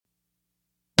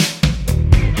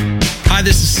Hi,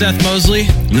 this is Seth Mosley.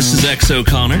 This is X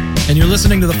O'Connor. And you're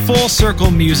listening to the Full Circle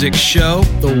Music Show,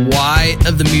 the why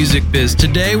of the music biz.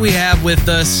 Today we have with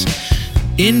us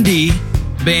indie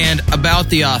band About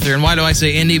the Author. And why do I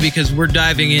say indie? Because we're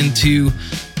diving into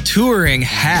touring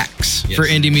hacks for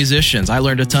indie musicians. I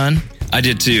learned a ton. I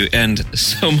did too, and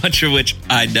so much of which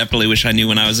I definitely wish I knew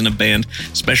when I was in a band,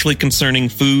 especially concerning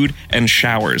food and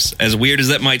showers. As weird as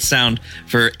that might sound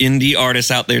for indie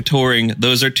artists out there touring,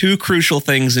 those are two crucial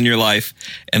things in your life,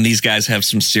 and these guys have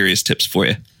some serious tips for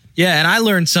you. Yeah, and I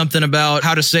learned something about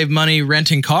how to save money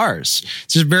renting cars.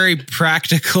 It's just very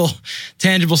practical,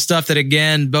 tangible stuff that,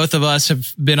 again, both of us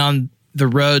have been on the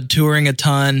road touring a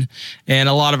ton, and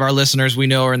a lot of our listeners we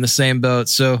know are in the same boat.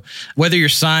 So whether you're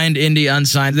signed, indie,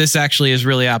 unsigned, this actually is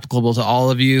really applicable to all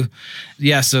of you.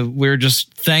 Yeah, so we're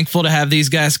just thankful to have these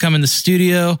guys come in the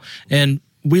studio, and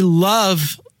we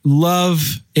love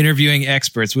interviewing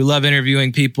experts. We love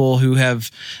interviewing people who have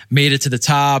made it to the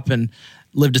top and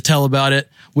lived to tell about it.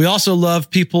 We also love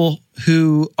people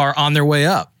who are on their way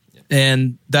up,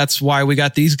 and that's why we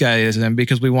got these guys in,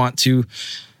 because we want to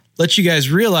let you guys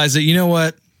realize that, you know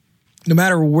what, no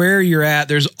matter where you're at,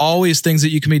 there's always things that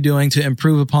you can be doing to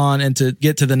improve upon and to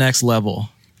get to the next level.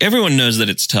 Everyone knows that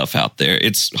it's tough out there.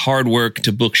 It's hard work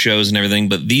to book shows and everything,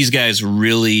 but these guys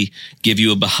really give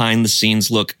you a behind the scenes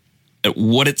look at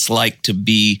what it's like to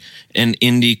be an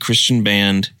indie Christian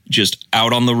band just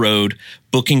out on the road,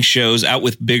 booking shows, out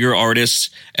with bigger artists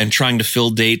and trying to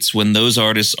fill dates when those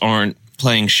artists aren't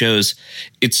playing shows.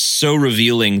 It's so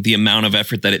revealing, the amount of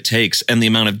effort that it takes and the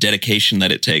amount of dedication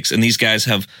that it takes. And these guys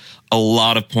have a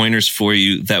lot of pointers for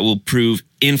you that will prove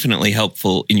infinitely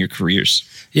helpful in your careers.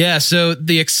 Yeah, so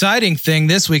the exciting thing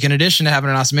this week, in addition to having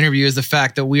an awesome interview, is the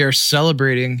fact that we are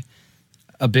celebrating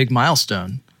a big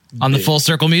milestone on the Full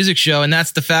Circle Music Show, and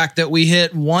that's the fact that we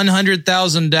hit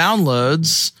 100,000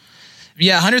 downloads.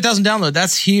 Yeah, 100,000 downloads,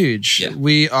 that's huge. Yeah.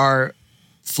 We are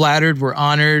flattered, we're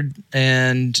honored,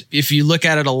 and if you look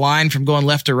at it a line from going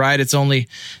left to right, it's only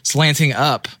slanting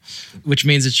up, which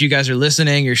means that you guys are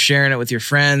listening, you're sharing it with your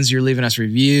friends, you're leaving us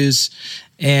reviews,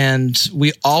 and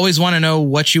we always want to know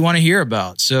what you want to hear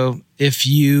about. So if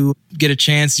you get a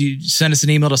chance, you send us an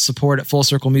email to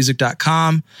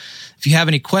support@fullcirclemusic.com. If you have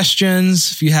any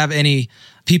questions, if you have any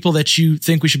people that you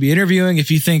think we should be interviewing, if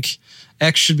you think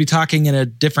X should be talking in a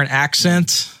different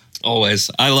accent. Always.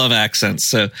 I love accents.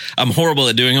 So I'm horrible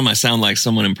at doing them. I sound like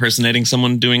someone impersonating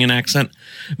someone doing an accent,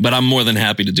 but I'm more than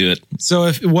happy to do it. So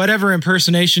if whatever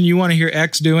impersonation you want to hear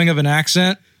X doing of an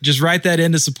accent, just write that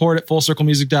in to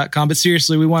support@fullcirclemusic.com. But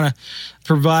seriously, we want to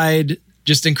provide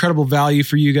just incredible value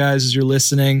for you guys as you're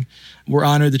listening. We're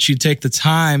honored that you take the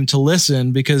time to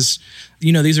listen because,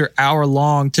 you know, these are hour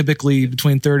long, typically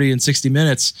between 30 and 60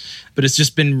 minutes, but it's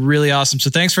just been really awesome.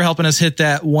 So thanks for helping us hit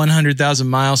that 100,000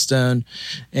 milestone.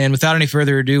 And without any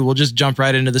further ado, we'll just jump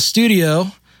right into the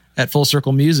studio at Full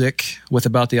Circle Music with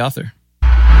About the Author.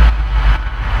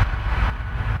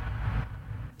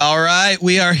 All right,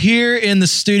 we are here in the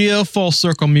studio, Full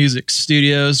Circle Music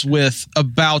Studios, with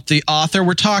About the Author.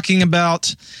 We're talking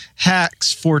about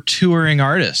hacks for touring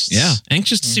artists. Yeah,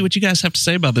 anxious to see what you guys have to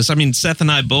say about this. I mean, Seth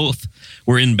and I both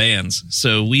were in bands,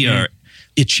 so we are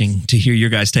itching to hear your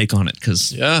guys' take on it,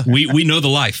 because we know the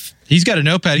life. He's got a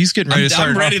notepad. He's getting ready to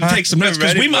start. I'm ready to take some notes,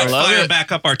 because we might fire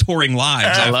back up our touring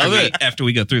lives after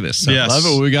we go through this. So. Yes. I love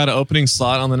it. We got an opening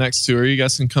slot on the next tour. You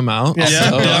guys can come out.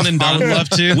 Yeah, done and done. I would love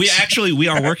to. We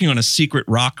are working on a secret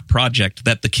rock project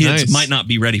that the kids might not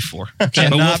be ready for. But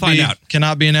we'll find out.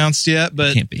 Cannot be announced yet,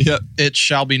 but can't be. It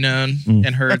shall be known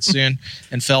and heard soon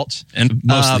and felt. And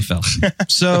mostly felt.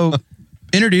 So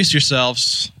introduce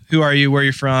yourselves. Who are you? Where are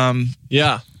you from?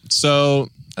 Yeah. So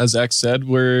as X said,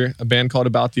 we're a band called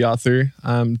About the Author.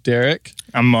 I'm Derek.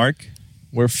 I'm Mark.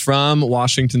 We're from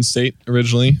Washington State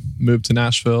originally. Moved to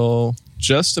Nashville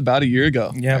just about a year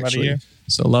ago. Yeah, about a year.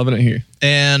 So loving it here.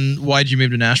 And why'd you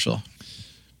move to Nashville?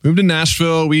 Moved to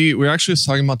Nashville. We were actually just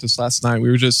talking about this last night. We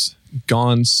were just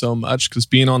gone so much because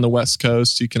being on the West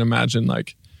Coast, you can imagine,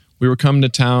 like, we were coming to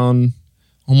town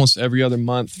almost every other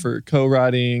month for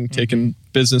co-writing, taking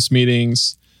business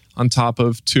meetings, on top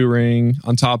of touring,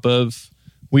 on top of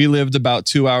we lived about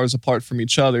 2 hours apart from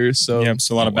each other. So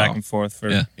so a lot of back and forth.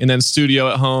 And then studio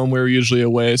at home, we were usually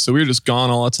away. So we were just gone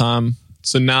all the time.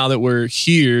 So now that we're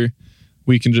here,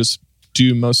 we can just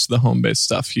do most of the home-based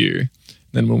stuff here. And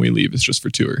then when we leave, it's just for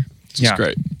tour. It's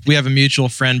great. We have a mutual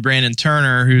friend, Brandon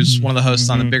Turner, who's one of the hosts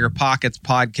on the Bigger Pockets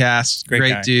podcast.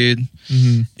 Great dude.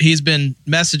 He's been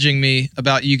messaging me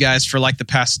about you guys for like the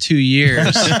past 2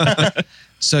 years.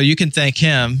 So you can thank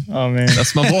him. Oh, man.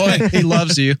 That's my boy. He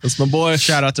loves you. That's my boy.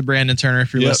 Shout out to Brandon Turner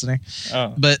if you're listening.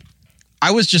 Oh. But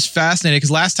I was just fascinated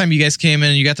because last time you guys came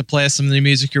in, you got to play us some of the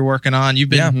music you're working on. You've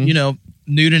been,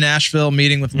 new to Nashville,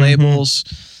 meeting with labels,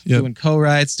 doing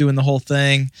co-writes, doing the whole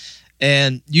thing.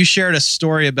 And you shared a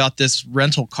story about this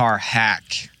rental car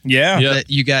hack that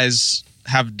you guys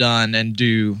have done and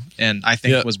do, and I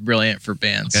think was brilliant for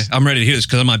bands. Okay, I'm ready to hear this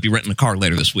because I might be renting a car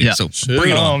later this week. So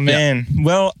bring it on. Oh, man.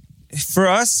 Well, for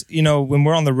us, when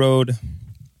we're on the road,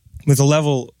 with the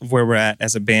level of where we're at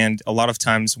as a band, a lot of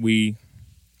times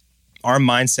our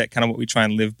mindset, kind of what we try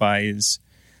and live by, is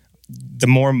the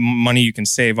more money you can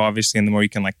save, obviously, and the more you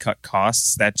can cut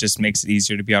costs, that just makes it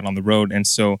easier to be out on the road. And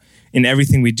so in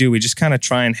everything we do, we just kind of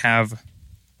try and have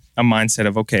a mindset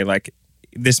of, okay,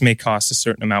 this may cost a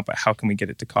certain amount, but how can we get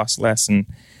it to cost less and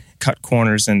cut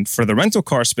corners? And for the rental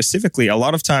car specifically, a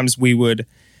lot of times we would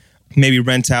maybe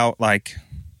rent out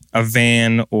a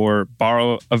van or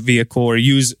borrow a vehicle or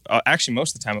use, actually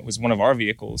most of the time it was one of our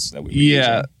vehicles that we were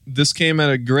using. This came at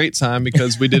a great time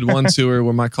because we did one tour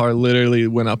where my car literally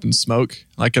went up in smoke,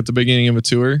 at the beginning of a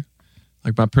tour,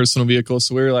 my personal vehicle.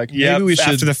 So we were maybe we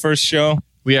should. After the first show,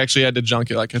 we actually had to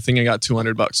junk it. I think I got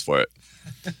 $200 for it.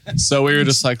 So we were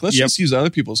just let's just use other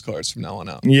people's cars from now on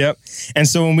out. Yep. And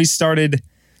so when we started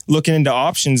looking into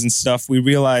options and stuff, we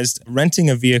realized renting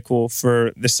a vehicle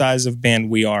for the size of band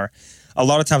we are, a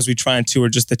lot of times we try and tour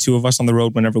just the two of us on the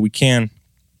road whenever we can.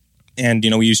 And,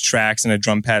 we use tracks and a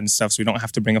drum pad and stuff, so we don't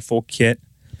have to bring a full kit.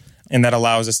 And that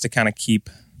allows us to kind of keep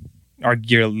our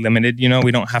gear limited.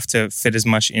 We don't have to fit as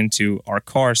much into our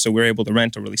car, so we're able to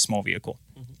rent a really small vehicle.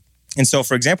 And so,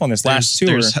 for example, on this last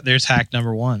tour... There's hack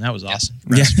number one. That was awesome.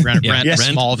 Rent a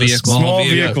small vehicle. Small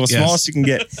vehicle, smallest you can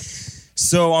get.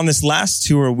 So on this last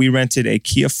tour, we rented a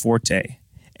Kia Forte.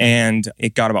 And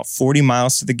it got about 40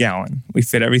 miles to the gallon. We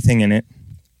fit everything in it.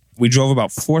 We drove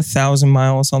about 4,000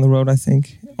 miles on the road, I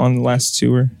think, on the last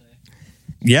tour.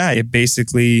 Yeah, it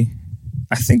basically,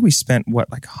 I think we spent,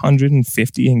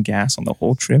 150 in gas on the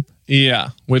whole trip? Yeah,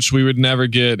 which we would never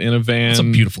get in a van. It's a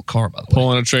beautiful car, by the way.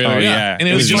 Pulling a trailer. Oh, yeah. And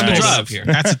it was fun to drive here.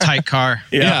 That's a tight car.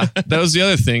 Yeah. That was the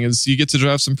other thing, is you get to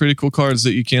drive some pretty cool cars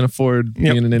that you can't afford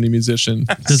being an indie musician.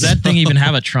 Does that thing even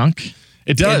have a trunk?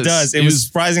 It does. It does. It was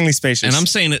surprisingly spacious. And I'm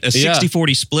saying a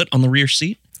 60-40 split on the rear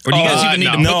seat? Or do you guys even need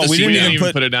to put the we seat didn't down?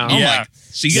 even put it down. Yeah.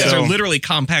 So you guys are literally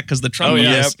compact because the trunk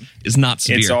is not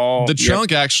severe. It's all... The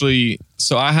trunk actually...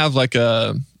 So I have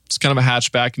it's kind of a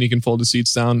hatchback and you can fold the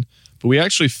seats down. But we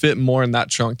actually fit more in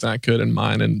that trunk than I could in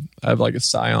mine. And I have a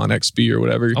Scion XB or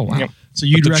whatever. Oh, wow. Yep. So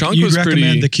you'd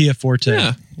recommend the Kia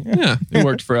Forte? Yeah. It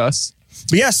worked for us.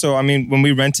 But yeah, so when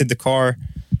we rented the car,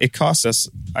 it cost us,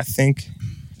 I think...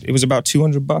 It was about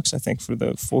 $200, I think, for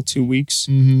the full 2 weeks.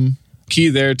 Mm-hmm. Key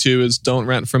there, too, is don't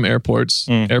rent from airports.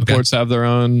 Airports have their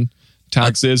own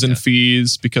taxes and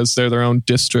fees because they're their own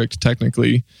district,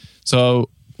 technically. So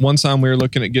one time we were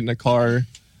looking at getting a car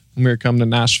when we were coming to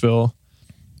Nashville,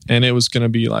 and it was going to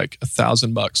be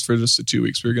 $1,000 for just the 2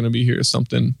 weeks we were going to be here or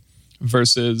something,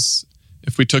 versus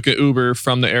if we took an Uber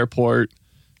from the airport,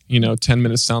 10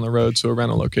 minutes down the road to a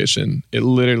rental location, it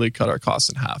literally cut our costs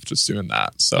in half just doing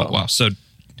that. So wow. So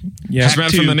just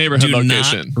rent from the neighborhood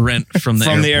location. Not rent from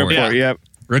the airport. Yep.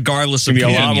 Regardless of be a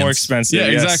lot more expensive. Yeah,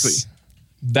 exactly.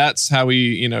 That's how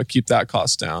we, keep that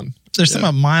cost down. There's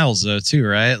some miles though too,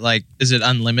 right? Is it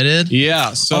unlimited?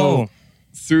 Yeah. So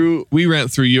we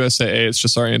rent through USAA. It's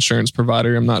just our insurance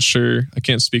provider. I'm not sure. I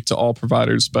can't speak to all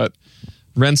providers, but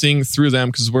renting through them,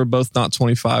 because we're both not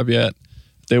 25 yet,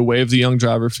 they waive the young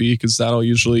driver fee because that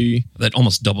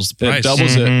almost doubles the price. It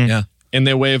doubles it. Yeah. And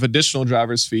they waive additional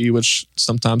driver's fee, which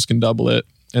sometimes can double it.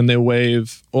 And they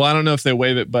waive, I don't know if they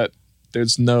waive it, but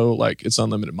there's no, it's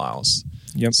unlimited miles.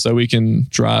 Yep. So we can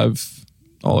drive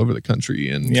all over the country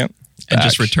and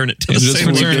just return it to the same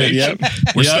location. Yep.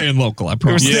 We're staying local, I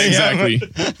promise. Yeah, exactly.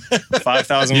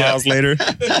 5,000 miles later.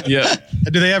 Yeah.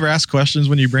 Do they ever ask questions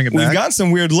when you bring it back? We've got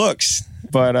some weird looks,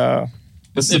 but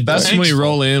it's the best when we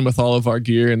roll in with all of our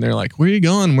gear and they're like, "Where are you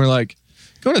going?" We're like,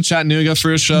 "Going to Chattanooga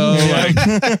for a show."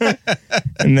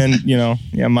 And then,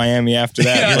 Miami after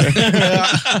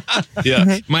that.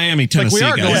 Yeah. Miami, Tennessee. We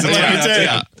are guys.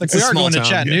 going to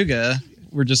Chattanooga.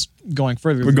 We're just going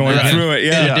further. We're going through it,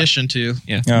 In addition to.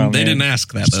 Yeah. Oh, they man. didn't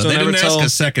ask that, though. Still They never didn't ask tell- a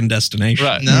second destination.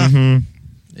 Right. No. Mm-hmm.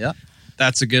 Yeah.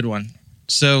 That's a good one.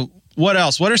 So what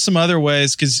else? What are some other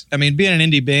ways? Because, being an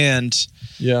indie band,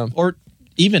 Yeah. or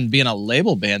even being a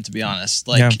label band, to be honest.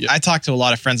 I talk to a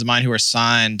lot of friends of mine who are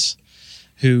signed,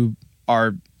 who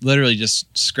are literally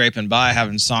just scraping by,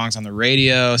 having songs on the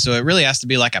radio. So it really has to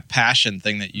be a passion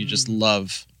thing that you just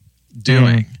love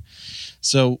doing.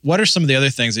 So what are some of the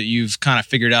other things that you've kind of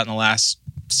figured out in the last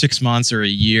 6 months or a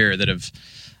year that have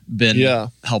been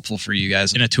helpful for you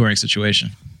guys in a touring situation?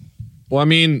 Well,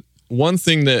 one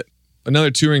thing that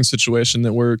another touring situation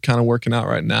that we're kind of working out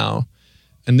right now.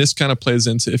 And this kind of plays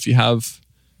into if you have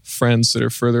friends that are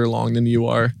further along than you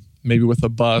are, maybe with a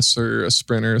bus or a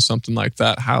Sprinter or something like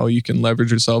that, how you can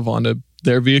leverage yourself onto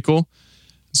their vehicle.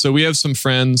 So we have some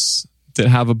friends that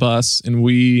have a bus, and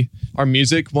our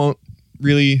music won't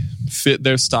really fit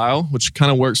their style, which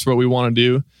kind of works for what we want to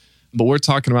do. But we're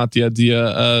talking about the idea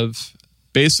of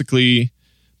basically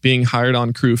being hired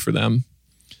on crew for them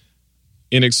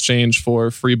in exchange for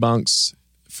free bunks,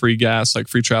 free gas, like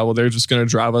free travel. They're just going to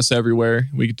drive us everywhere.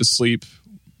 We get to sleep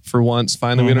for once.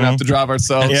 Finally, we don't have to drive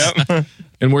ourselves. Yep.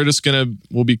 And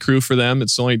we'll be crew for them.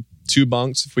 It's only 2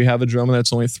 bunks. If we have a drummer,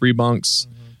 that's only 3 bunks.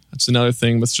 That's another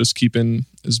thing with just keeping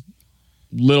as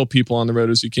little people on the road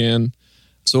as you can.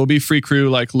 So we'll be free crew,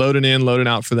 like loading in, loading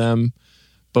out for them.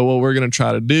 But what we're going to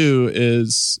try to do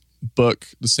is book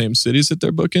the same cities that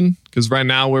they're booking. Because right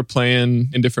now we're playing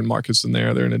in different markets than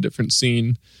they're in a different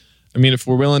scene. I mean, if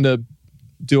we're willing to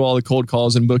do all the cold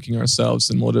calls and booking ourselves,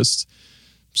 then we'll just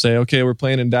say, okay, we're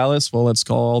playing in Dallas. Well, let's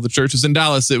call all the churches in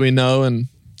Dallas that we know. And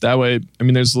that way, I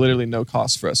mean, there's literally no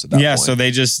cost for us at that point. So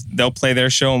they'll play their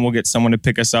show and we'll get someone to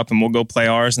pick us up and we'll go play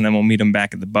ours and then we'll meet them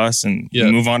back at the bus and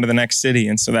move on to the next city.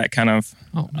 And so that kind of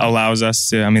allows us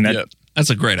to, I mean, That's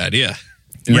a great idea.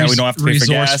 we don't have to pay for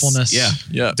gas. Resourcefulness.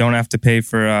 Yeah. Don't have to pay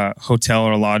for a hotel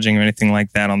or lodging or anything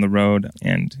like that on the road.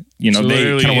 And, So they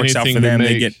literally kind of works out anything for them. to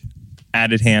They make- get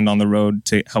added hand on the road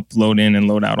to help load in and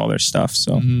load out all their stuff.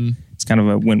 So it's kind of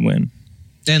a win-win.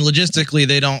 And logistically,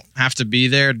 they don't have to be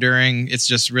there during. It's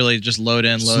just really just load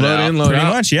in, load out. load Pretty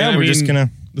out. much, yeah. And We're just going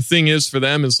to... The thing is for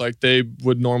them is like they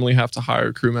would normally have to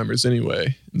hire crew members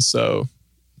anyway. And so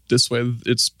this way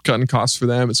it's cutting costs for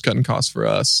them. It's cutting costs for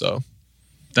us. So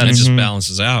That it just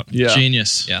balances out. yeah.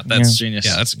 Genius. Yeah, that's genius.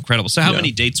 Yeah, that's incredible. So how Yeah.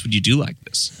 many dates would you do like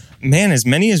this? Man, as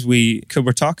many as we could.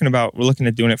 We're looking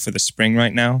at doing it for the spring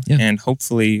right now. Yeah. And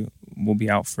hopefully we'll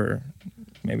be out for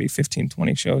maybe 15,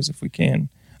 20 shows if we can.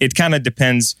 It kind of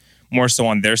depends more so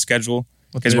on their schedule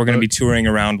because they we're going to be book. touring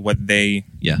around what they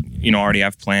already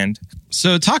have planned.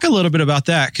 So talk a little bit about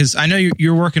that, because I know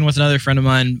you're working with another friend of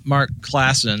mine, Mark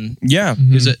Klassen, Yeah.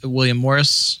 who's at William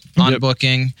Morris on Yep.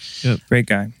 booking. Great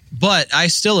guy. But I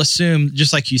still assume,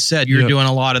 just like you said, you're Yep. doing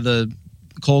a lot of the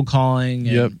cold calling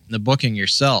and Yep. the booking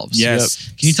yourselves. Yes.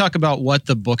 Can you talk about what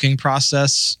the booking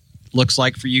process looks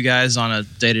like for you guys on a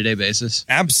day-to-day basis?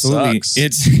 Absolutely. Sucks.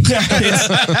 It's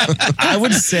I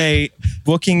would say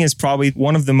booking is probably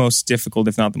one of the most difficult,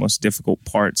 if not the most difficult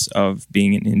parts of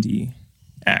being an indie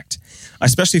act.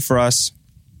 Especially for us,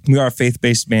 we are a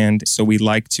faith-based band, so we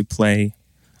like to play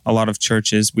a lot of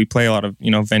churches. We play a lot of,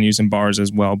 venues and bars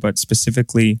as well, but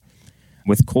specifically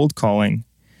with cold calling,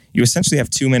 you essentially have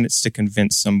 2 minutes to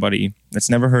convince somebody that's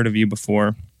never heard of you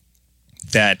before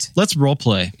that, Let's role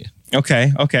play.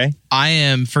 okay. I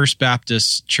am First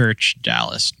Baptist Church,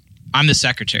 Dallas. I'm the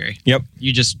secretary. Yep.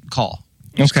 You just call.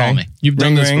 Just Okay. call me. You've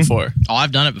done Ring, this ring. before. Oh,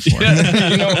 I've done it before. You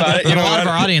know about it. But a lot of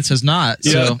our audience has not.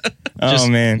 So, Oh,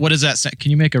 man. What does that sound?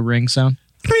 Can you make a ring sound?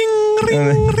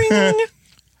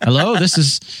 Hello, this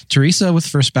is Teresa with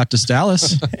First Baptist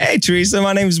Dallas. Hey, Teresa,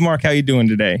 my name is Mark. How you doing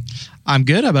today? I'm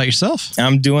good. How about yourself?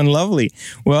 I'm doing lovely.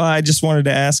 Well, I just wanted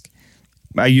to ask,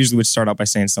 I usually would start out by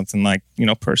saying something like,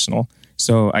 personal.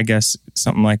 So I guess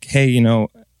something like, hey,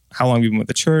 how long have you been with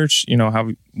the church?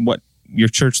 What your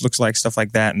church looks like, stuff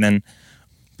like that. And then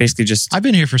basically just, I've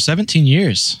been here for 17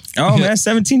 years. oh man,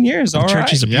 17 years. All The church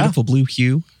right. is a beautiful blue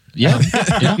hue. Yeah.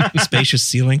 yeah. Spacious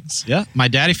ceilings. Yeah. My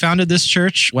daddy founded this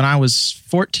church when I was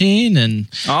 14, and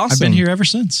Awesome. I've been here ever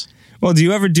since. Well, do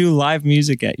you ever do live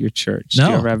music at your church? Do No.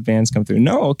 you ever have bands come through?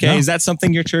 No. Okay. No. Is that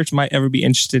something your church might ever be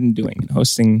interested in doing?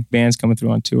 Hosting bands coming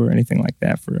through on tour or anything like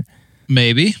that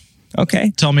Maybe.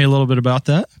 okay. Tell me a little bit about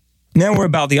that. Now we're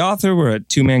About the Author. We're a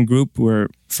 2-man group. We're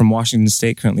from Washington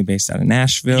State, currently based out of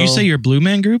Nashville. Did you say you're Blue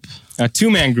Man Group? A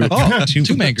 2-man group. Oh,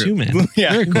 two-man group. Two-man.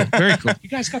 Yeah. Very cool. Very cool. You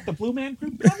guys got the Blue Man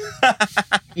Group?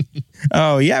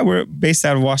 Oh, yeah. We're based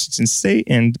out of Washington State,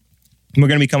 and we're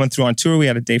going to be coming through on tour. We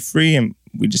had a day free, and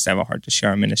we just have a heart to share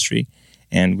our ministry,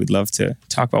 and we'd love to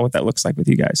talk about what that looks like with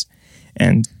you guys.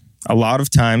 And a lot of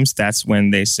times, that's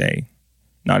when they say,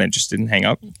 not interested, and hang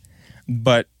up.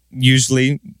 But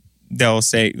usually, they'll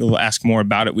ask more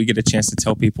about it. We get a chance to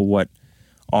tell people what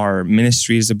our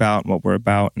ministry is about, what we're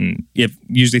about, and it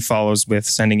usually follows with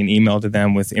sending an email to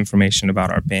them with information about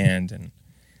our band and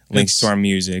links to our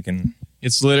music and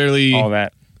It's literally, all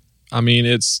that. I mean,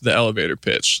 it's the elevator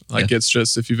pitch. Like it's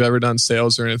just, if you've ever done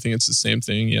sales or anything, it's the same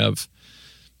thing. You have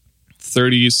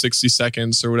 30, 60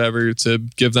 seconds or whatever to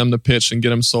give them the pitch and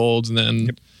get them sold. And then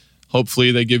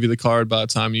hopefully they give you the card by the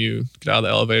time you get out of the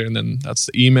elevator, and then that's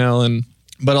the email.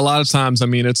 But a lot of times, I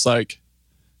mean, it's like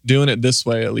doing it this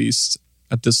way, at least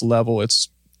at this level, it's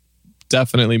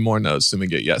definitely more no's than we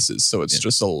get yeses. So it's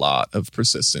just a lot of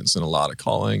persistence and a lot of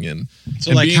calling. And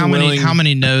So and like being how willing-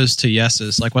 many no's to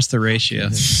yeses? Like what's the ratio? I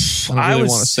don't I really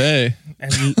was- want to say.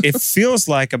 And it feels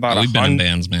like about We've been in 100,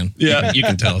 bands, man. Yeah. You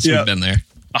can tell us. Yeah. We've been there.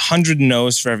 100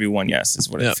 no's for every one yes is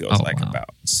what Yeah. it feels Oh, like wow. about.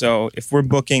 So if we're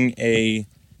booking a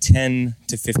 10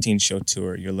 to 15 show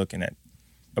tour, you're looking at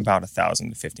about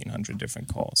 1,000 to 1,500 different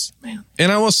calls.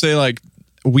 And I will say, like,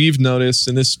 we've noticed,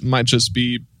 and this might just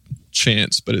be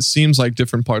chance, but it seems like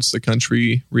different parts of the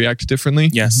country react differently.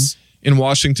 Yes. In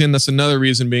Washington, that's another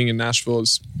reason being in Nashville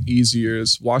is easier.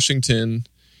 Is Washington,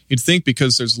 you'd think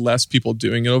because there's less people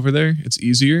doing it over there, it's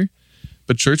easier.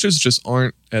 But churches just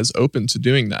aren't as open to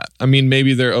doing that. I mean,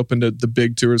 maybe they're open to the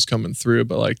big tours coming through,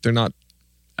 but like they're not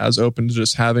as open to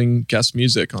just having guest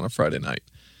music on a Friday night.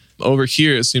 Over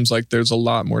here, it seems like there's a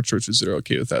lot more churches that are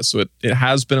okay with that. So it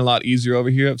has been a lot easier over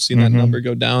here. I've seen that number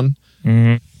go down.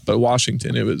 But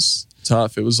Washington, it was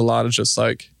tough. It was a lot of just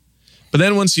like, but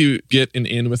then once you get an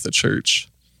in with the church,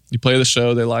 you play the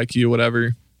show, they like you,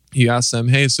 whatever. You ask them,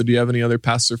 hey, so do you have any other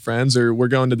pastor friends? Or we're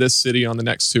going to this city on the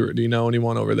next tour. Do you know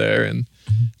anyone over there? And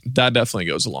that definitely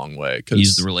goes a long way.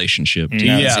 Use the relationship.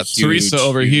 Yeah, Yeah, that's a Teresa huge,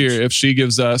 over huge- here, if she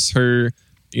gives us her,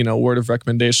 word of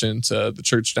recommendation to the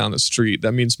church down the street,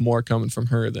 that means more coming from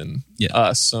her than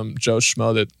us, some Joe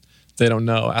Schmo that they don't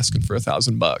know, asking for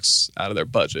 $1,000 out of their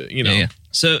budget, Yeah.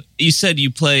 So you said you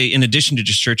play, in addition to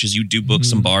just churches, you do book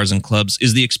some bars and clubs.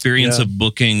 Is the experience Yeah. of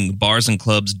booking bars and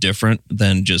clubs different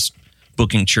than just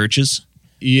booking churches?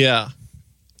 Yeah.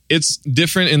 It's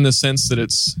different in the sense that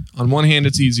it's, on one hand,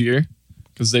 it's easier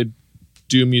because they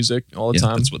do music all the Yeah,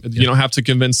 time. that's what- You don't have to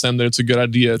convince them that it's a good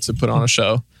idea to put on a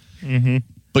show.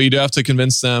 But you do have to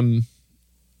convince them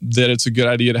that it's a good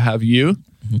idea to have you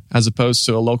as opposed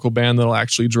to a local band that'll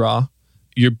actually draw.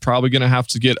 You're probably going to have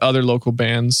to get other local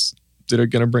bands that are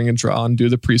going to bring a draw and do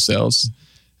the pre-sales.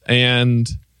 And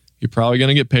you're probably going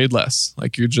to get paid less.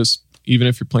 Like you're just, even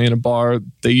if you're playing a bar,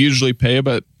 they usually pay,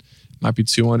 but it might be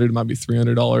 $200, it might be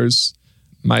 $300,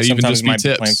 might even Sometimes just it be might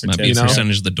be playing tips. for Might tips, be you a know?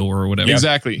 percentage of the door or whatever.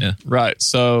 Exactly. Yeah. Right.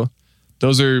 So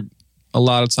those are a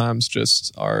lot of times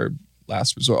just our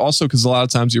last resort. Also, because a lot of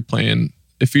times you're playing,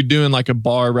 if you're doing like a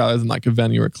bar rather than like a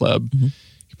venue or club, you're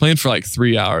playing for like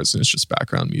 3 hours and it's just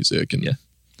background music and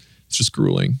it's just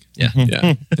grueling. Yeah.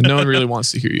 Yeah. And no one really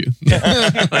wants to hear you.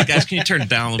 Like, guys, can you turn it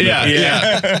down a little bit?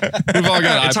 Yeah. We've all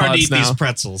got It's hard to iPods eat now. these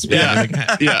pretzels. Yeah.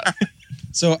 Yeah.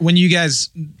 So when you guys,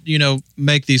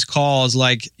 make these calls,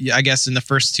 like I guess in the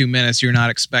first 2 minutes, you're not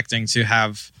expecting to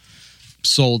have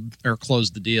sold or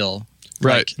closed the deal.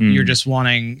 Right. Like, you're just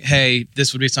wanting, hey,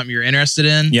 this would be something you're interested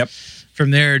in. Yep. From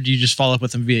there, do you just follow up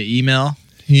with them via email?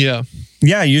 Yeah.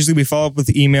 Yeah, usually we follow up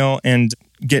with email and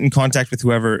get in contact with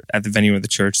whoever at the venue or the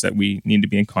church that we need to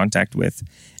be in contact with.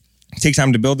 Take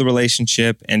time to build the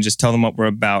relationship and just tell them what we're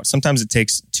about. Sometimes it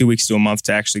takes 2 weeks to a month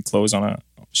to actually close on a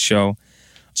show.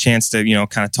 Chance to,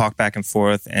 kind of talk back and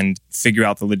forth and figure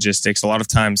out the logistics. A lot of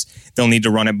times they'll need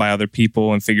to run it by other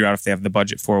people and figure out if they have the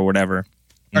budget for or whatever.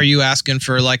 Are you asking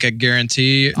for like a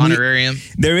guarantee honorarium?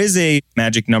 There is a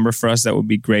magic number for us that would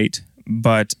be great,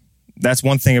 but that's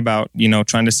one thing about,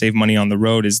 trying to save money on the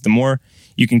road is the more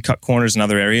you can cut corners in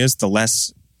other areas, the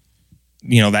less,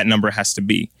 that number has to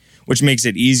be, which makes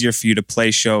it easier for you to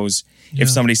play shows. If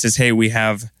somebody says, hey, we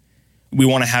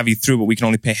want to have you through, but we can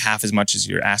only pay half as much as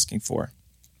you're asking for.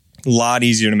 A lot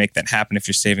easier to make that happen if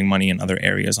you're saving money in other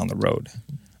areas on the road,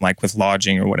 like with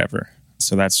lodging or whatever.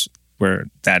 So that's where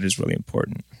that is really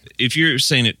important. If you're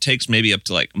saying it takes maybe up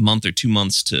to like a month or 2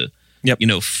 months to, Yep.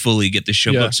 fully get the show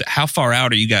Yeah. booked, so how far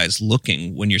out are you guys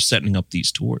looking when you're setting up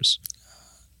these tours?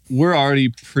 We're already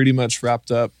pretty much wrapped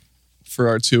up for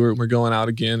our tour. We're going out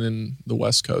again in the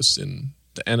West Coast in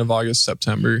the end of August,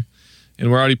 September. And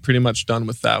we're already pretty much done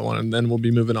with that one. And then we'll be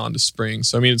moving on to spring.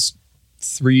 So, I mean, it's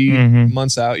 3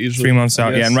 months out usually. 3 months I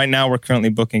out, yeah. guess. And right now we're currently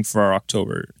booking for our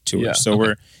October tour. Yeah, So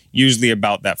we're usually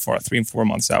about that far, 3 and 4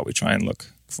 months out. We try and look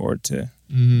forward to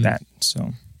that.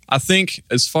 So I think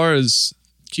as far as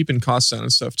keeping costs down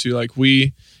and stuff too, like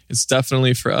it's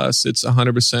definitely for us, it's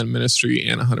 100% ministry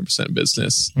and 100%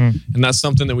 business. And that's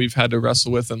something that we've had to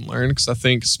wrestle with and learn, because I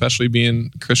think especially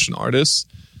being Christian artists,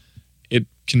 it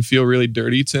can feel really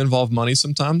dirty to involve money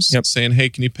sometimes. Yep. Saying, hey,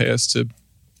 can you pay us to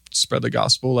spread the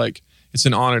gospel? Like, it's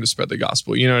an honor to spread the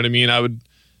gospel. You know what I mean? I would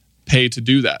pay to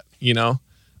do that,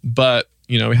 but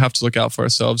we have to look out for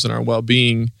ourselves and our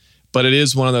well-being. But it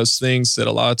is one of those things that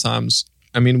a lot of times,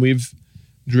 we've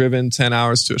driven 10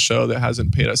 hours to a show that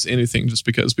hasn't paid us anything just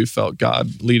because we felt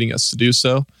God leading us to do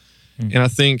so. And I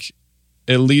think,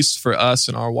 at least for us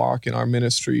in our walk, in our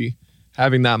ministry,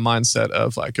 having that mindset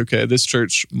of like, okay, this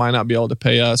church might not be able to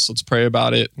pay us. Let's pray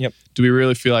about it. Yep. Do we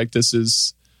really feel like this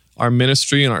is our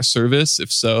ministry and our service?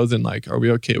 If so, then like, are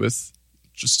we okay with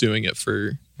just doing it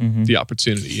for the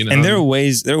opportunity? You know, And there are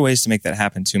ways to make that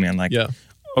happen too, man. Like, yeah,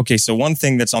 okay, so one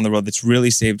thing that's on the road that's really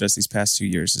saved us these past 2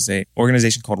 years is a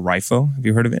organization called RIFO. Have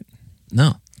you heard of it?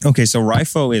 No. Okay, so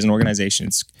RIFO is an organization.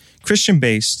 It's Christian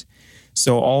based.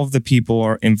 So all of the people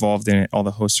are involved in it. All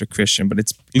the hosts are Christian, but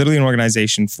it's literally an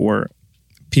organization for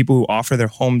people who offer their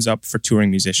homes up for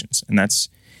touring musicians. And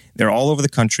they're all over the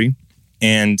country.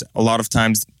 And a lot of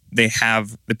times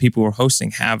the people who are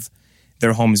hosting have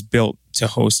their homes built to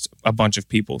host a bunch of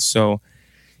people. So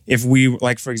if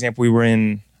for example, we were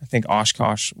in, I think,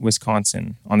 Oshkosh,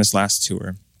 Wisconsin on this last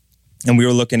tour, and we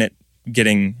were looking at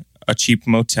getting a cheap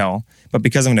motel, but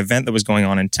because of an event that was going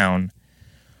on in town,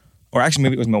 or actually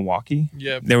maybe it was Milwaukee.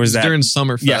 yeah. There was that during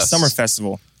Summerfest. Yeah, Summer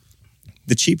Festival.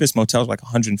 The cheapest motels were like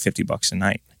 $150 a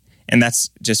night, and that's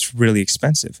just really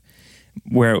expensive.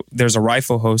 Where there's a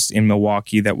RIFO host in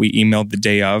Milwaukee that we emailed the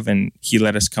day of, and he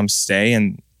let us come stay,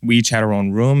 and we each had our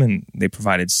own room, and they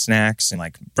provided snacks and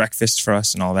like breakfast for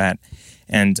us and all that.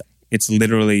 And it's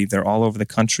literally, they're all over the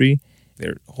country.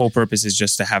 Their whole purpose is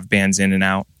just to have bands in and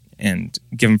out and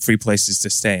give them free places to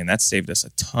stay. And that saved us a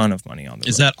ton of money on the road.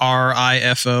 Is that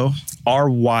RIFO?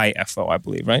 RYFO, I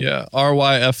believe, right? Yeah,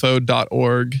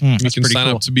 ryfo.org. You that's can pretty sign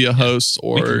cool. up to be a host,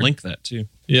 or We can link that too.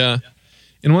 yeah.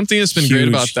 And one thing that's been great Huge,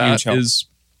 about that huge help. is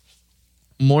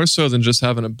more so than just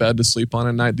having a bed to sleep on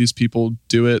at night. These people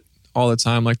do it all the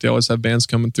time. Like, they always have bands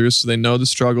coming through, so they know the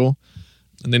struggle,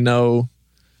 and they know,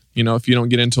 you know, if you don't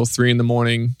get in until 3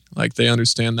 a.m, like, they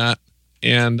understand that.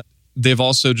 And they've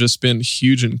also just been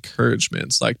huge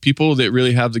encouragements. Like, people that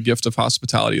really have the gift of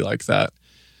hospitality like that,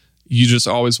 you just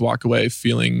always walk away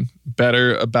feeling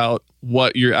better about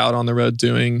what you're out on the road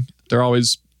doing. They're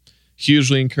always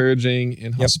hugely encouraging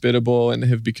and hospitable, and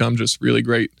have become just really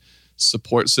great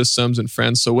support systems and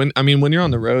friends. So when you're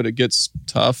on the road, it gets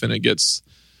tough and it gets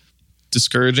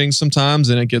discouraging sometimes,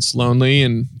 and it gets lonely,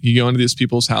 and you go into these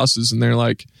people's houses and they're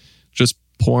like just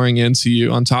pouring into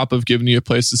you on top of giving you a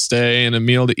place to stay and a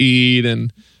meal to eat,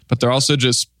 but they're also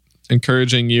just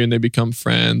encouraging you, and they become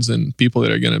friends and people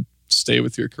that are going to stay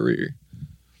with your career.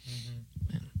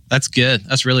 That's good.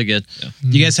 That's really good.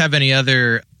 Do you guys have any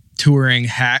other touring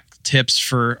hack tips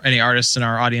for any artists in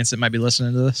our audience that might be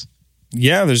listening to this?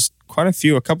 Yeah, there's quite a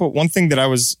few. One thing that I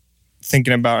was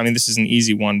thinking about, I mean, this is an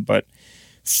easy one, but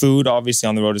food, obviously,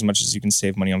 on the road, as much as you can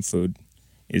save money on food,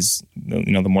 is,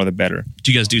 you know, the more the better.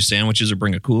 Do you guys do sandwiches or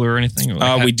bring a cooler or anything? Or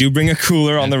like, We do bring a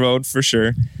cooler on the road for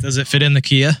sure. Does it fit in the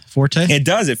Kia Forte? It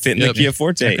does. It fit in the Yep. Kia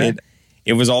Forte. Okay.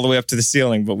 It was all the way up to the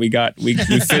ceiling, but we fit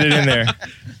it in there.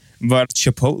 But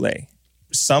Chipotle.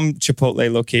 Some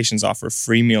Chipotle locations offer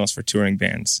free meals for touring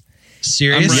bands.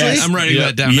 Seriously? Yes. I'm writing Yeah.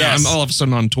 that down Yes. now. I'm all of a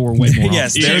sudden on tour way more.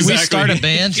 Yes, often. Should there's we exactly- start a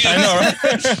band? I know,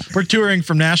 right? We're touring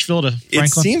from Nashville to It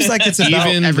Franklin. seems like it's about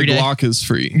Even every the day. guac is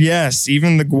free. Yes,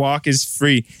 even the guac is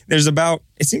free. It seems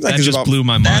like That there's just about blew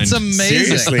my mind. That's amazing.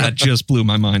 Seriously. That just blew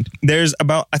my mind. there's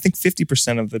about, I think,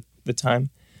 50% of the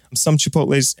time. Some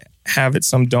Chipotles have it,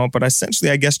 some don't. But essentially,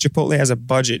 I guess Chipotle has a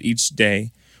budget each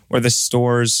day where the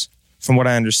stores, from what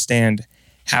I understand,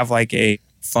 have like a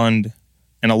fund,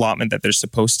 an allotment that they're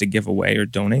supposed to give away or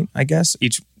donate, I guess,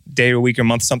 each day or week or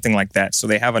month, something like that. So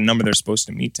they have a number they're supposed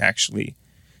to meet to actually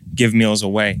give meals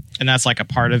away. And that's like a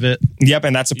part of it. Yep,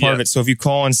 and that's a part of Yeah. it. So if you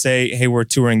call and say, hey, we're a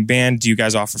touring band, do you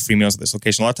guys offer free meals at this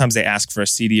location? A lot of times they ask for a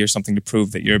CD or something to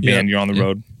prove that you're a band, you're on the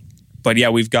road. But yeah,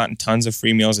 we've gotten tons of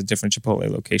free meals at different Chipotle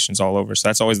locations all over. So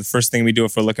that's always the first thing we do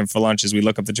if we're looking for lunch is we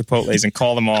look up the Chipotles and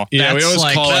call them all. Yeah, we That's always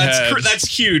like- call ahead. That's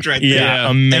huge right Yeah,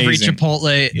 amazing. Every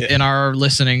Chipotle in our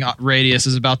listening radius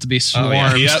is about to be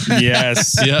swarmed. Yep.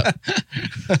 Yes. Yep.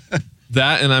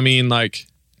 That, and I mean, like,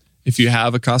 if you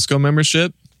have a Costco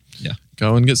membership, Yeah.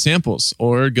 go and get samples,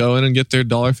 or go in and get their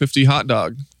 $1.50 hot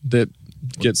dog that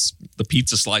gets The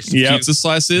pizza slice. Yeah. pizza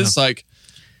slices. Like,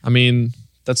 I mean,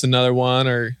 that's another one.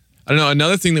 Or I don't know,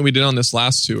 another thing that we did on this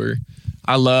last tour,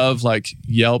 I love like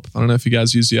Yelp. I don't know if you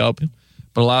guys use Yelp,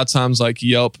 but a lot of times like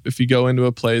Yelp, if you go into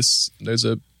a place, there's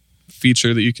a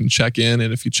feature that you can check in,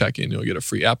 and if you check in, you'll get a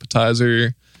free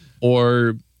appetizer.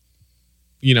 Or,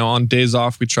 you know, on days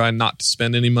off, we try not to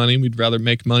spend any money. We'd rather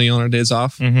make money on our days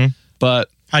off. But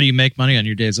How do you make money on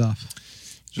your days off?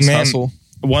 just Man, hustle.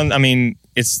 One, I mean,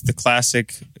 it's the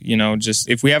classic, you know, just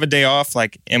if we have a day off,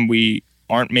 like, and we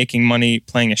aren't making money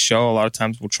playing a show, a lot of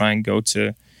times we'll try and go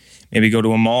to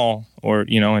a mall, or,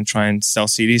 you know, and try and sell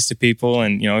CDs to people,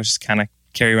 and, you know, just kind of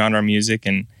carry around our music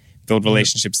and build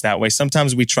relationships that way.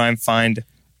 Sometimes we try and find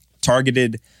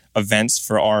targeted events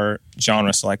for our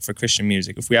genre. So like for Christian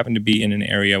music, if we happen to be in an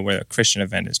area where a Christian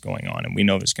event is going on and we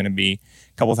know there's going to be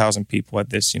a couple thousand people at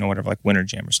this, whatever, like Winter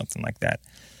Jam or something like that,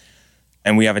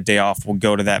 and we have a day off, we'll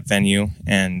go to that venue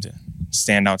and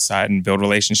stand outside and build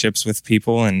relationships with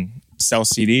people and sell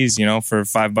CDs, for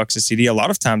 $5 a CD. A lot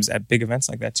of times at big events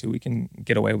like that too, we can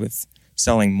get away with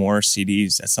selling more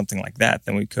CDs at something like that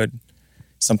than we could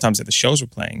sometimes at the shows we're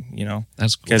playing,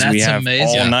 That's cool. because we That's have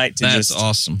amazing. all night to That's just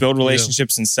awesome. build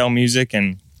relationships and sell music,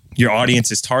 and your audience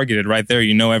is targeted right there.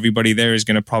 Everybody there is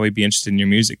going to probably be interested in your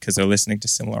music because they're listening to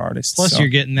similar artists. Plus, So, you're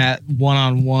getting that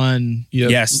one-on-one,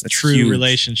 yes, that's true huge.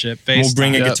 relationship. We'll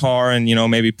bring a Yep. guitar and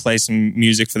maybe play some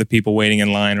music for the people waiting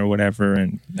in line or whatever,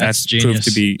 and That's that's proved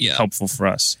to be Yeah. helpful for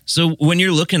us. So when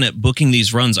you're looking at booking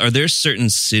these runs, are there certain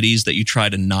cities that you try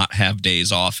to not have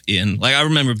days off in? Like I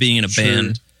remember being in a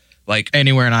band, like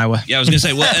Anywhere in Iowa. yeah, I was gonna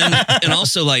say, well, and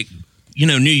also like New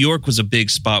York was a big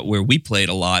spot where we played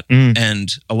a lot,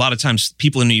 and a lot of times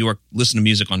people in New York listen to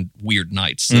music on weird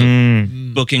nights. So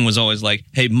booking was always like,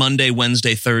 hey, Monday,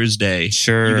 Wednesday, Thursday,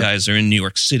 Sure. you guys are in New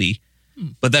York City,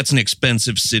 but that's an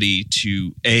expensive city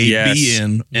to Yes. be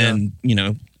in, and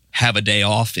have a day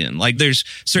off in. Like there's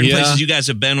certain Yeah. places you guys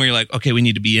have been where you're like, okay, we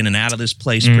need to be in and out of this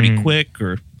place pretty quick,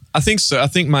 or I think so. I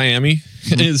think Miami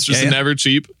is just Yeah, yeah. never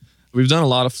cheap. We've done a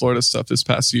lot of Florida stuff this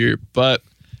past year, but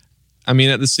I mean,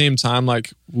 at the same time,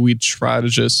 like we try to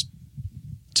just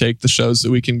take the shows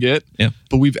that we can get. Yeah.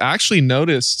 But we've actually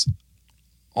noticed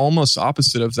almost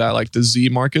opposite of that. Like the Z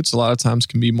markets, a lot of times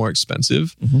can be more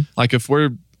expensive. Like if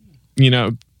we're,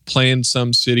 playing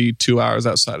some city 2 hours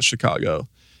outside of Chicago,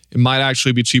 it might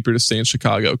actually be cheaper to stay in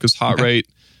Chicago because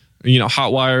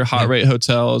Hotwire, Hot Rate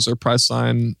hotels or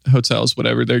Priceline hotels,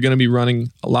 whatever, they're going to be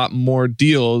running a lot more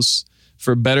deals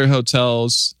for better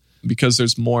hotels because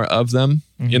there's more of them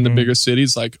in the bigger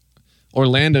cities. Like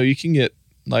Orlando, you can get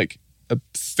like a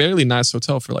fairly nice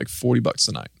hotel for like $40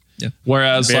 a night. Yeah.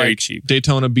 Whereas Very like cheap.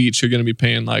 Daytona Beach, you're going to be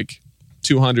paying like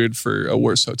 $200 for a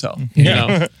worse hotel. You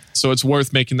know? So it's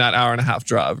worth making that hour and a half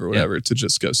drive or whatever to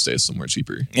just go stay somewhere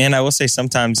cheaper. And I will say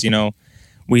sometimes,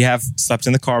 we have slept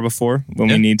in the car before when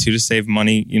we need to save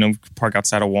money. Park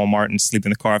outside of Walmart and sleep in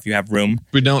the car if you have room.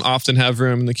 We don't often have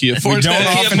room in the Kia Forte. We don't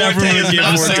often have room in the Kia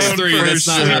I'm Forte. 6'3", that's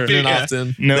not For happening sure.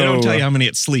 often. No, they don't tell you how many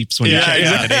it sleeps when you Yeah, check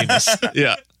yeah. out at Avis.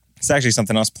 Yeah. it's actually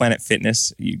something else. Planet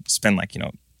Fitness, you spend like,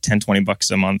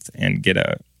 $10-20 a month and get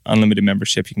a unlimited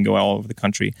membership. You can go all over the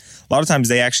country. A lot of times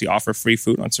they actually offer free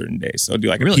food on certain days. So do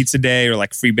like a Really? pizza day or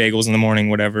like free bagels in the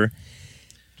morning, whatever.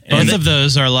 Both of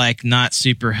those are like not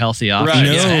super healthy options. Right.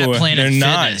 No, at Planet they're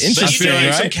not. Fitness. But you Interesting, can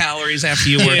eat some right? calories after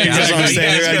you work out. that's what I'm You saying.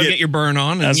 guys They're go gonna get your burn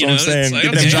on. And, That's what I'm it's saying. like,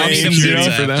 Get okay, them I'll eat some gains, pizza for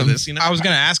after them. this, I was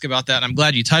going to ask about that, and I'm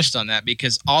glad you touched on that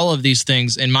because all of these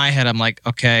things in my head, I'm like,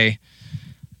 okay,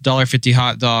 $1.50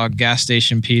 hot dog, gas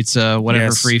station pizza, whatever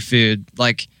Yes. free food.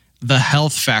 Like the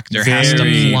health factor has to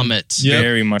Very- plummet.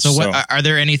 Very much so. So, are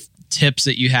there any tips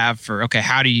that you have for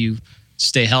how do you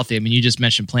stay healthy? I mean, you just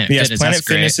mentioned Planet Yes, Fitness. Planet That's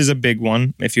great. Fitness is a big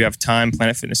one. If you have time,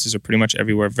 Planet Fitnesses are pretty much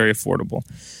everywhere, very affordable.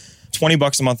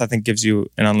 $20 a month, I think, gives you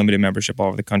an unlimited membership all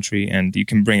over the country, and you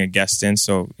can bring a guest in.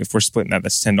 So if we're splitting that,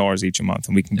 that's $10 each a month,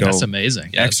 and we can go That's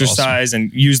amazing. Yeah, that's exercise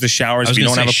and use the showers. I was If you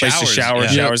gonna don't have a say place to shower, yeah.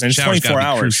 showers, and it's Showers gotta 24 be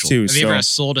hours crucial. too. Have you So ever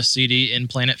sold a CD in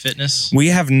Planet Fitness we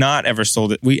have not ever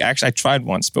sold it. I tried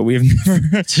once, but we have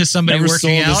never. to somebody Never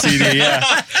working sold out? a CD.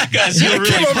 Yeah, Guys, you're it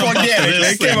really came up pumped up to organically.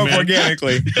 this It came thing, up man.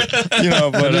 organically.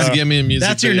 But Just give me a music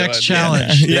That's your video next idea.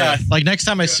 challenge. Yeah. Like next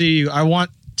time I see you, I want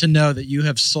to know that you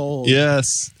have sold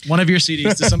Yes. one of your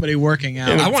CDs to somebody working out.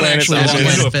 I want to Planet actually walk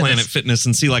Fitness. into a Fitness. Planet Fitness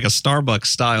and see like a Starbucks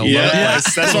style.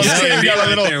 Yes, that's what I'm saying. We got a Right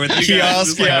little there with you guys.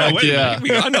 kiosk. It's like, Yeah. oh, wait a Yeah.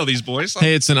 minute. I know these boys.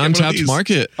 Hey, it's an Get one of untapped these.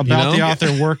 market. About the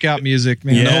author workout music,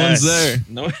 man. Yeah. No one's Yes.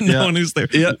 there. No one who's there.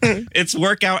 Yeah. It's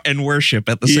workout and worship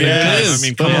at the same Yes. time. I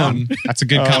mean, come on. That's a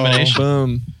good Oh. combination.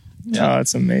 Boom. Yeah,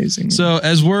 it's amazing. So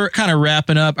as we're kind of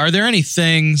wrapping up, are there any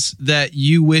things that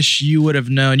you wish you would have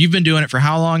known? You've been doing it for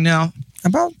how long now?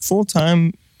 about full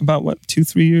time, about what,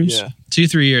 2-3 years? Yeah.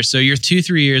 2-3 years. So you're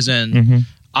 2-3 years in. Mhm.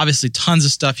 Obviously, tons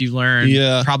of stuff you've learned.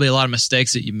 Yeah. Probably a lot of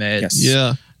mistakes that you made. Yes.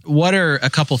 Yeah. What are a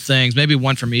couple things, maybe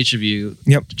one from each of you,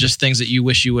 Yep. just things that you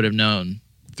wish you would have known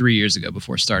 3 years ago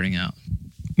before starting out?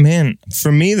 Man,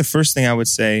 for me, the first thing I would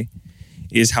say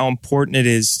is how important it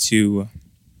is to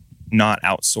not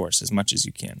outsource as much as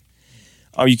you can.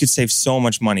 Oh, you could save so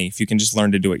much money if you can just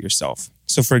learn to do it yourself.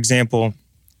 So, for example,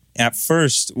 at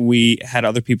first we had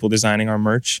other people designing our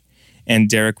merch, and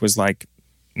Derek was like,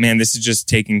 man, this is just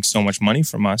taking so much money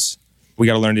from us. We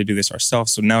got to learn to do this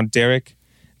ourselves. So now Derek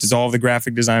does all of the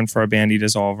graphic design for our band. He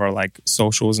does all of our like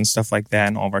socials and stuff like that,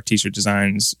 and all of our t-shirt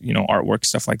designs, artwork,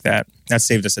 stuff like that. That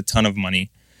saved us a ton of money.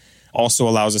 also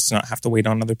allows us to not have to wait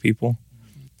on other people.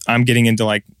 I'm getting into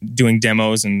like doing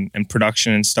demos and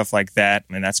production and stuff like that,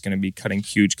 and that's going to be cutting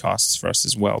huge costs for us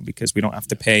as well, because we don't have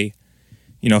to pay,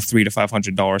 $300 to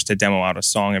 $500 to demo out a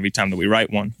song every time that we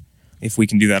write one, if we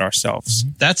can do that ourselves.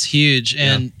 That's huge.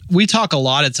 And we talk a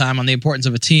lot of time on the importance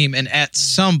of a team. And at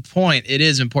some point, it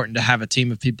is important to have a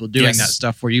team of people doing that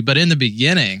stuff for you. But in the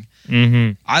beginning,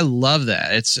 I love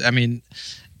that.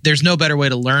 There's no better way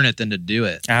to learn it than to do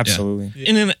it. Absolutely. Yeah.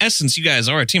 And in essence, you guys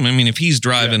are a team. I mean, if he's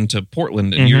driving to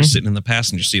Portland and you're sitting in the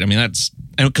passenger seat, I mean, that's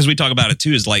because we talk about it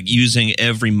too, is like using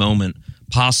every moment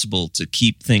possible to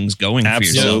keep things going for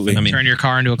yourself. And, turn your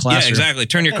car into a classroom. Yeah, exactly.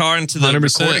 Turn your car into the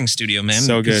 100%. recording studio, man.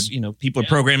 So good. People are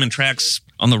programming tracks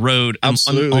on the road, on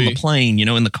the plane,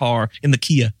 in the car, in the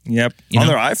Kia. Yep. On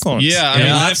their iPhones. Yeah.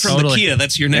 Live from the Kia.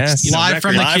 That's your next live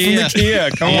from the Live Kia. from the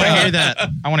Kia. Come I on. want to hear that.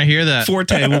 I want to hear that.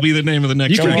 Forte will be the name of the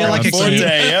next You could get like a Forte, Kia.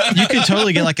 yep. You could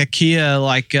totally get like a Kia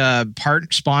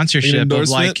part sponsorship of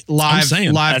like live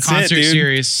That's concert it, dude.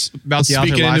 series about the author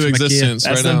Speaking live into from a Kia. existence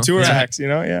That's right them now. tour acts,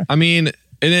 yeah. I mean,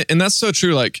 and that's so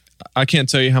true. Like, I can't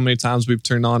tell you how many times we've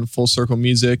turned on Full Circle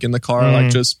music in the car, like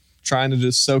just trying to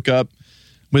just soak up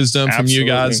wisdom from you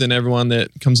guys and everyone that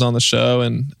comes on the show.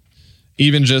 And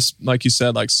even just, like you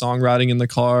said, like songwriting in the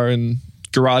car, and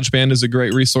GarageBand is a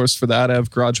great resource for that. I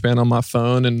have GarageBand on my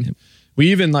phone, and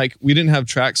we even we didn't have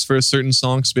tracks for a certain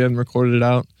song because we hadn't recorded it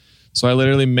out. So I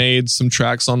literally made some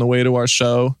tracks on the way to our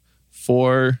show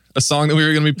for a song that we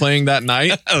were going to be playing that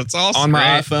night. That's awesome. On my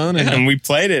iPhone. And we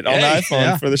played it on the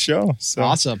iPhone for the show. So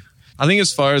Awesome. I think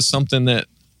as far as something that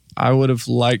I would have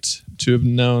liked to have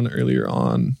known earlier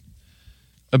on,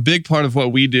 a big part of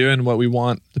what we do and what we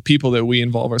want the people that we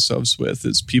involve ourselves with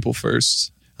is people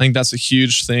first. I think that's a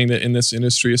huge thing that in this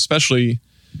industry, especially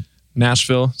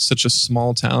Nashville, such a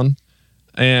small town,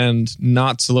 and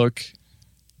not to look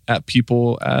at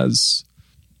people as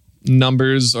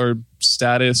numbers or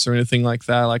status or anything like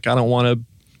that. Like, I don't want to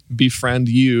befriend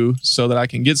you so that I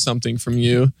can get something from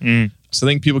you. So I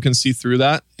think people can see through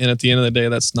that. And at the end of the day,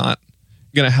 that's not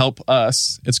going to help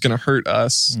us. It's going to hurt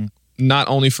us, not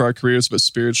only for our careers, but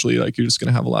spiritually. Like, you're just going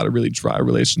to have a lot of really dry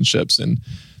relationships. And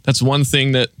that's one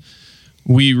thing that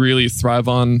we really thrive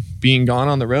on being gone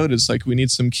on the road, is like, we need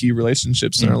some key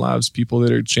relationships in our lives, people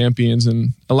that are champions.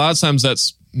 And a lot of times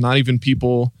that's not even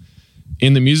people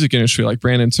in the music industry, like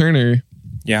Brandon Turner.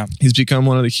 yeah, He's become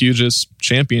one of the hugest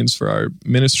champions for our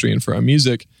ministry and for our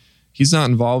music. He's not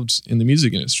involved in the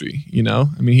music industry,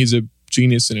 I mean, he's a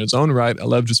genius in his own right. I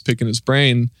love just picking his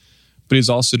brain, but he's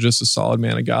also just a solid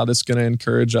man of God that's going to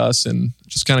encourage us and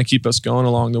just kind of keep us going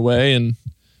along the way. And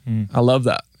I love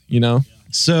that,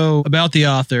 So about the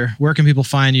author, where can people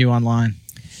find you online?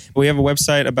 we have a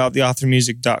website about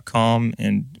theauthormusic.com,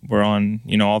 and we're on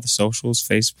all the socials: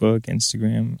 Facebook,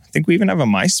 Instagram. I think we even have a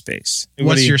MySpace.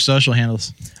 What's your social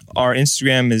handles? Our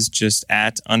Instagram is just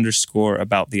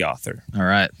 @_about-the-author. All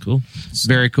right, cool.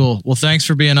 Very cool. Well, thanks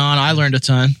for being on. I learned a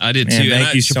ton. I did Man, too. thank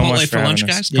And you so Chipotle much for for lunch,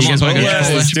 having guys. us. You guys want to go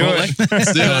Yes, let's do Chipotle? it.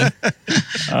 Let's do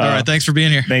it. All right, thanks for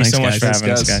being here. Thanks so much guys. for having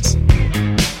us, Thanks,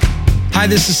 guys. Hi,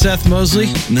 this is Seth Mosley,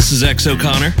 And this is X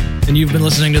O'Connor. and you've been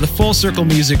listening to the Full Circle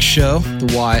Music Show,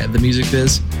 the why of the music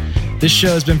biz. This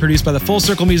show has been produced by the Full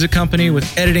Circle Music Company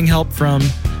with editing help from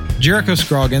Jericho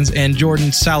Scroggins and Jordan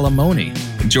Salamoni.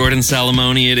 Jordan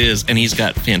Salamoni it is, and he's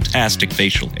got fantastic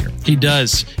facial hair. He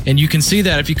does. And you can see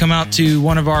that if you come out to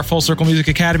one of our Full Circle Music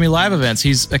Academy live events.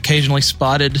 He's occasionally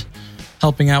spotted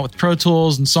helping out with Pro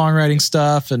Tools and songwriting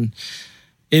stuff. And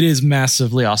it is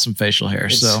massively awesome facial hair.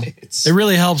 It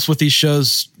really helps with these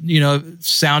shows,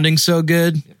 sounding so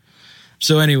good.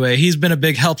 So anyway, he's been a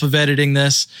big help of editing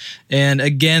this. And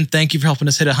again, thank you for helping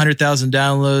us hit 100,000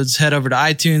 downloads. Head over to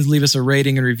iTunes, leave us a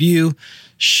rating and review.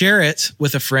 Share it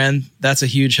with a friend. That's a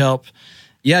huge help.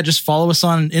 Yeah, just follow us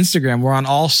on Instagram. We're on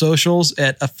all socials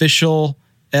at official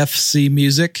FC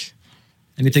Music.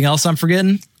 Anything else I'm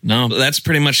forgetting? No, that's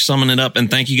pretty much summing it up. And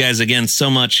thank you guys again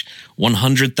so much.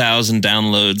 100,000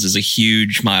 downloads is a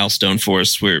huge milestone for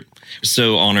us. We're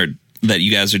so honored that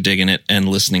you guys are digging it and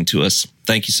listening to us.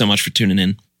 Thank you so much for tuning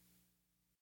in.